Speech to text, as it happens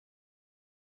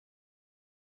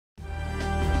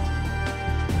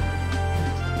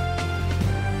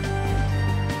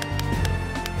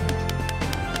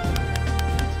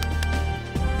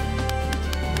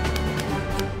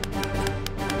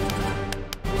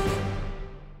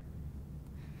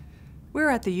We're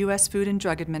at the U.S. Food and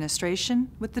Drug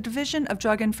Administration with the Division of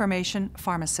Drug Information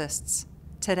Pharmacists.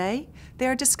 Today, they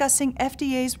are discussing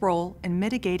FDA's role in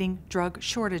mitigating drug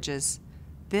shortages.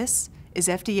 This is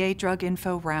FDA Drug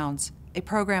Info Rounds, a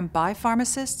program by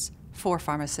pharmacists for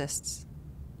pharmacists.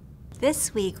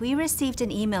 This week, we received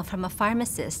an email from a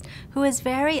pharmacist who is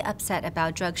very upset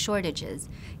about drug shortages.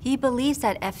 He believes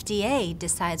that FDA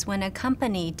decides when a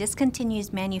company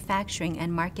discontinues manufacturing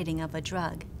and marketing of a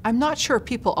drug. I'm not sure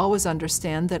people always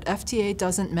understand that FDA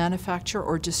doesn't manufacture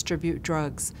or distribute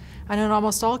drugs. And in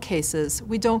almost all cases,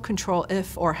 we don't control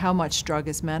if or how much drug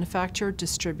is manufactured,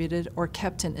 distributed, or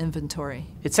kept in inventory.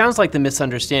 It sounds like the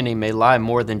misunderstanding may lie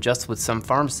more than just with some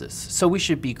pharmacists, so we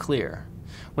should be clear.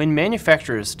 When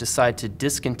manufacturers decide to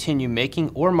discontinue making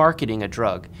or marketing a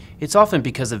drug, it's often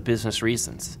because of business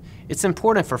reasons. It's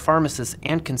important for pharmacists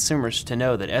and consumers to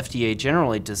know that FDA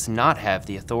generally does not have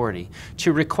the authority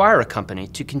to require a company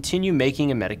to continue making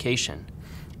a medication.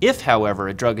 If, however,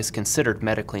 a drug is considered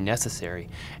medically necessary,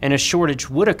 and a shortage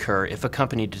would occur if a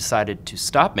company decided to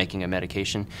stop making a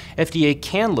medication, FDA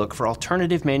can look for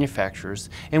alternative manufacturers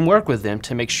and work with them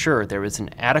to make sure there is an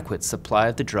adequate supply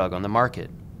of the drug on the market.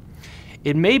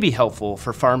 It may be helpful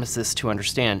for pharmacists to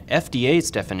understand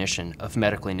FDA's definition of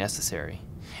medically necessary.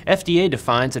 FDA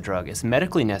defines a drug as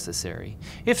medically necessary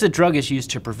if the drug is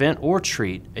used to prevent or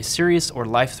treat a serious or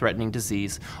life-threatening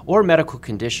disease or medical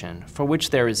condition for which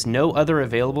there is no other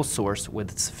available source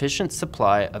with sufficient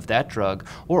supply of that drug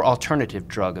or alternative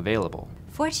drug available.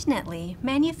 Fortunately,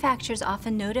 manufacturers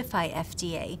often notify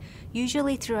FDA,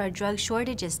 usually through our drug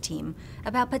shortages team,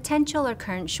 about potential or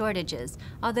current shortages,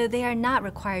 although they are not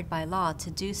required by law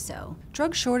to do so.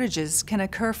 Drug shortages can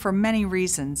occur for many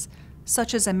reasons,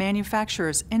 such as a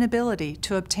manufacturer's inability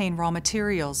to obtain raw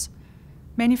materials,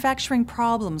 manufacturing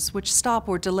problems which stop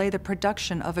or delay the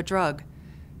production of a drug,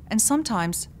 and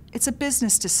sometimes it's a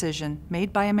business decision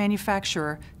made by a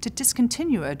manufacturer to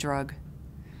discontinue a drug.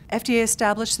 FDA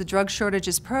established the Drug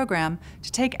Shortages Program to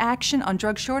take action on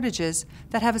drug shortages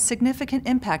that have a significant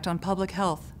impact on public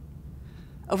health.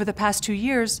 Over the past 2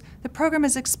 years, the program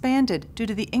has expanded due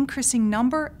to the increasing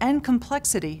number and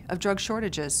complexity of drug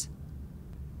shortages.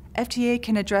 FDA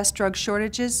can address drug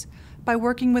shortages by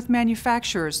working with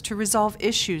manufacturers to resolve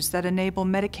issues that enable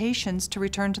medications to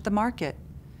return to the market,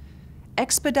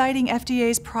 expediting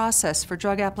FDA's process for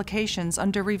drug applications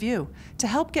under review to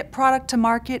help get product to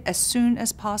market as soon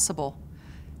as possible,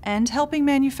 and helping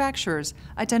manufacturers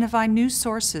identify new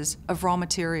sources of raw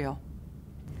material.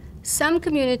 Some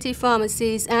community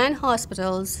pharmacies and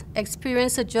hospitals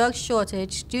experience a drug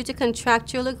shortage due to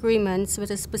contractual agreements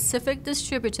with a specific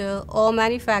distributor or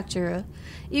manufacturer,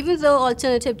 even though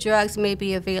alternative drugs may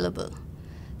be available.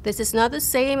 This is not the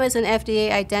same as an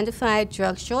FDA-identified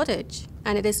drug shortage,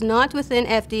 and it is not within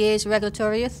FDA's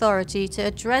regulatory authority to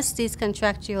address these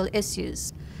contractual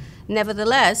issues.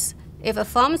 Nevertheless, if a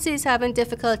pharmacy is having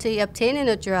difficulty obtaining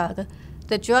a drug,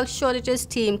 the drug shortages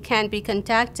team can be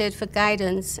contacted for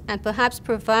guidance and perhaps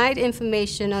provide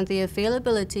information on the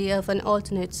availability of an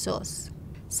alternate source.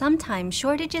 Sometimes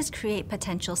shortages create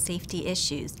potential safety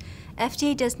issues.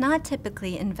 FDA does not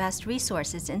typically invest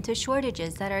resources into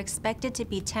shortages that are expected to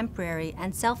be temporary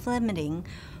and self-limiting,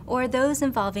 or those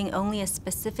involving only a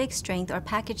specific strength or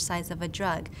package size of a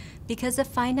drug because of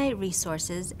finite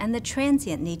resources and the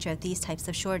transient nature of these types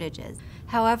of shortages.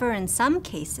 However, in some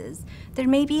cases, there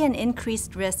may be an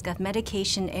increased risk of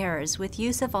medication errors with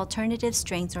use of alternative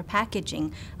strengths or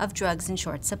packaging of drugs in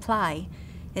short supply.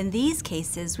 In these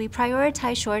cases, we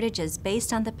prioritize shortages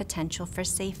based on the potential for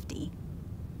safety.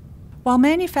 While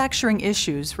manufacturing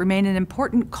issues remain an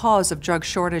important cause of drug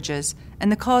shortages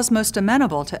and the cause most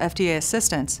amenable to FDA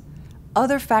assistance,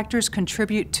 other factors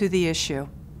contribute to the issue.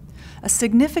 A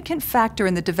significant factor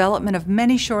in the development of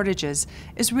many shortages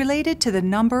is related to the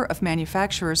number of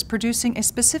manufacturers producing a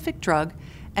specific drug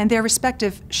and their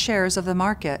respective shares of the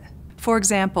market. For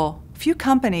example, few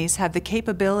companies have the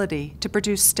capability to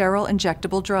produce sterile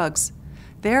injectable drugs.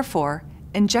 Therefore,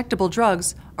 injectable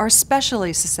drugs are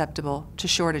especially susceptible to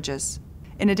shortages.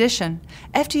 In addition,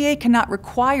 FDA cannot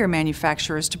require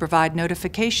manufacturers to provide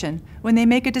notification when they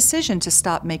make a decision to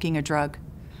stop making a drug,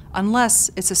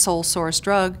 unless it's a sole source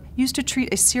drug used to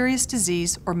treat a serious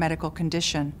disease or medical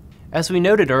condition. As we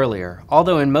noted earlier,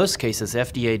 although in most cases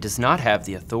FDA does not have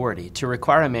the authority to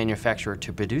require a manufacturer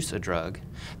to produce a drug,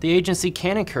 the agency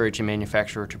can encourage a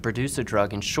manufacturer to produce a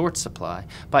drug in short supply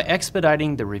by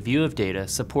expediting the review of data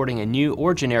supporting a new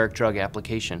or generic drug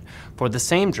application for the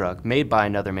same drug made by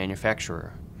another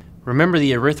manufacturer. Remember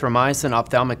the erythromycin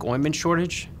ophthalmic ointment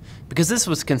shortage? Because this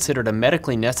was considered a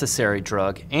medically necessary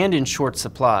drug and in short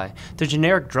supply, the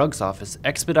Generic Drugs Office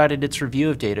expedited its review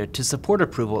of data to support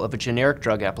approval of a generic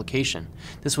drug application.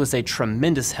 This was a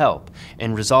tremendous help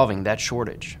in resolving that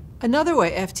shortage. Another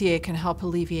way FDA can help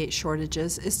alleviate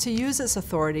shortages is to use its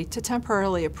authority to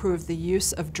temporarily approve the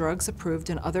use of drugs approved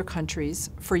in other countries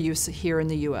for use here in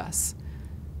the U.S.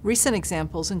 Recent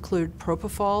examples include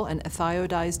propofol and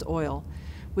ethiodized oil.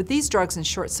 With these drugs in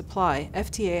short supply,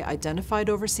 FDA identified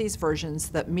overseas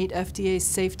versions that meet FDA's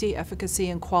safety, efficacy,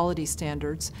 and quality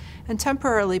standards and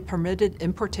temporarily permitted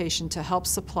importation to help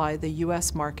supply the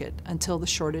U.S. market until the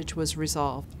shortage was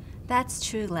resolved. That's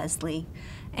true, Leslie.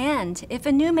 And if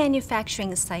a new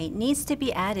manufacturing site needs to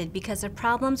be added because of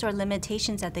problems or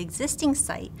limitations at the existing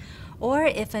site, or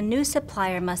if a new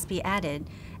supplier must be added,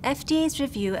 FDA's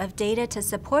review of data to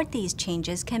support these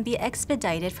changes can be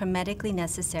expedited for medically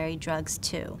necessary drugs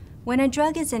too. When a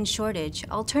drug is in shortage,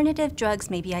 alternative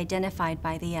drugs may be identified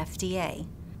by the FDA.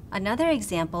 Another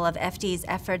example of FDA's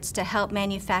efforts to help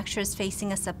manufacturers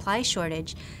facing a supply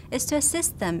shortage is to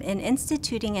assist them in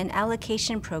instituting an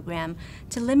allocation program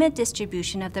to limit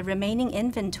distribution of the remaining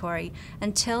inventory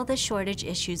until the shortage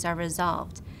issues are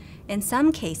resolved. In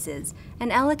some cases,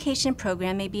 an allocation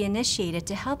program may be initiated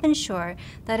to help ensure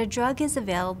that a drug is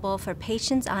available for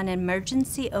patients on an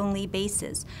emergency-only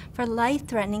basis for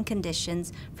life-threatening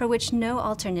conditions for which no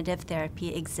alternative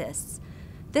therapy exists.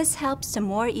 This helps to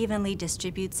more evenly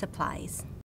distribute supplies.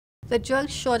 The drug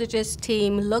shortages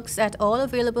team looks at all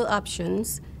available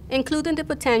options, including the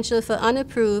potential for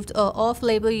unapproved or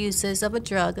off-label uses of a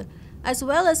drug, as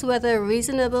well as whether a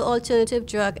reasonable alternative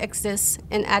drug exists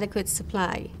in adequate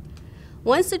supply.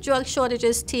 Once the drug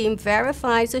shortages team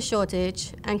verifies a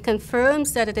shortage and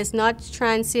confirms that it is not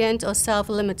transient or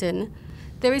self-limiting,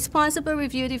 the responsible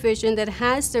review division that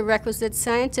has the requisite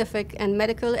scientific and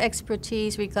medical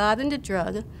expertise regarding the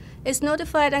drug is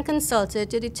notified and consulted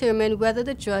to determine whether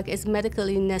the drug is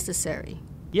medically necessary.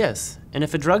 Yes, and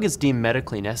if a drug is deemed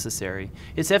medically necessary,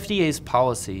 it's FDA's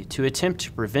policy to attempt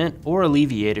to prevent or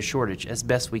alleviate a shortage as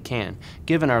best we can,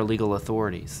 given our legal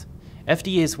authorities.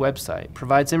 FDA's website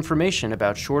provides information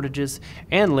about shortages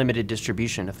and limited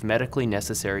distribution of medically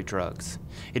necessary drugs.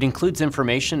 It includes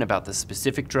information about the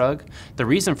specific drug, the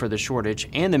reason for the shortage,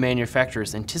 and the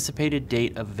manufacturer's anticipated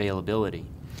date of availability.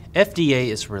 FDA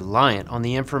is reliant on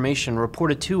the information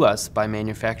reported to us by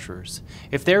manufacturers.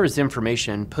 If there is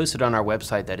information posted on our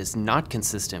website that is not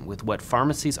consistent with what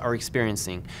pharmacies are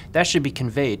experiencing, that should be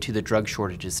conveyed to the drug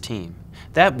shortages team.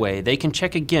 That way, they can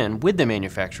check again with the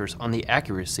manufacturers on the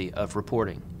accuracy of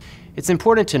reporting. It's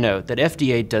important to note that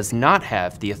FDA does not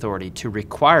have the authority to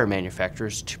require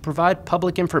manufacturers to provide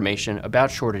public information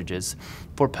about shortages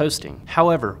for posting.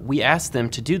 However, we ask them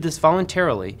to do this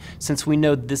voluntarily since we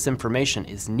know this information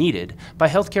is needed by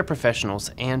healthcare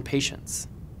professionals and patients.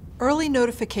 Early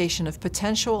notification of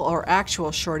potential or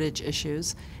actual shortage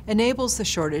issues enables the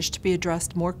shortage to be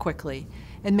addressed more quickly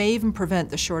and may even prevent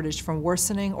the shortage from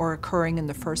worsening or occurring in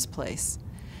the first place.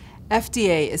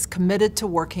 FDA is committed to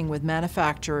working with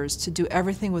manufacturers to do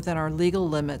everything within our legal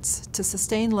limits to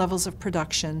sustain levels of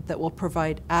production that will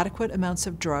provide adequate amounts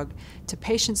of drug to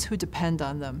patients who depend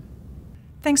on them.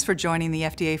 Thanks for joining the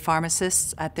FDA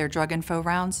pharmacists at their Drug Info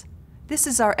Rounds. This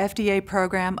is our FDA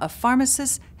program of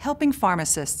pharmacists helping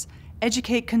pharmacists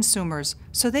educate consumers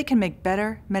so they can make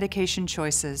better medication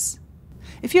choices.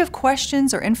 If you have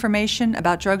questions or information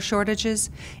about drug shortages,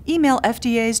 email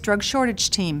FDA's drug shortage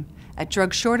team at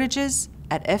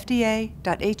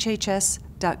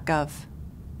drugshortages@fda.hhs.gov.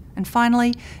 And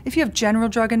finally, if you have general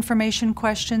drug information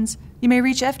questions, you may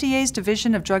reach FDA's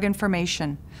Division of Drug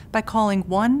Information by calling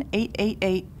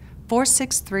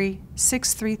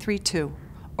 1-888-463-6332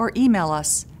 or email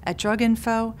us at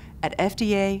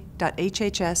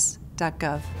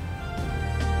druginfo@fda.hhs.gov.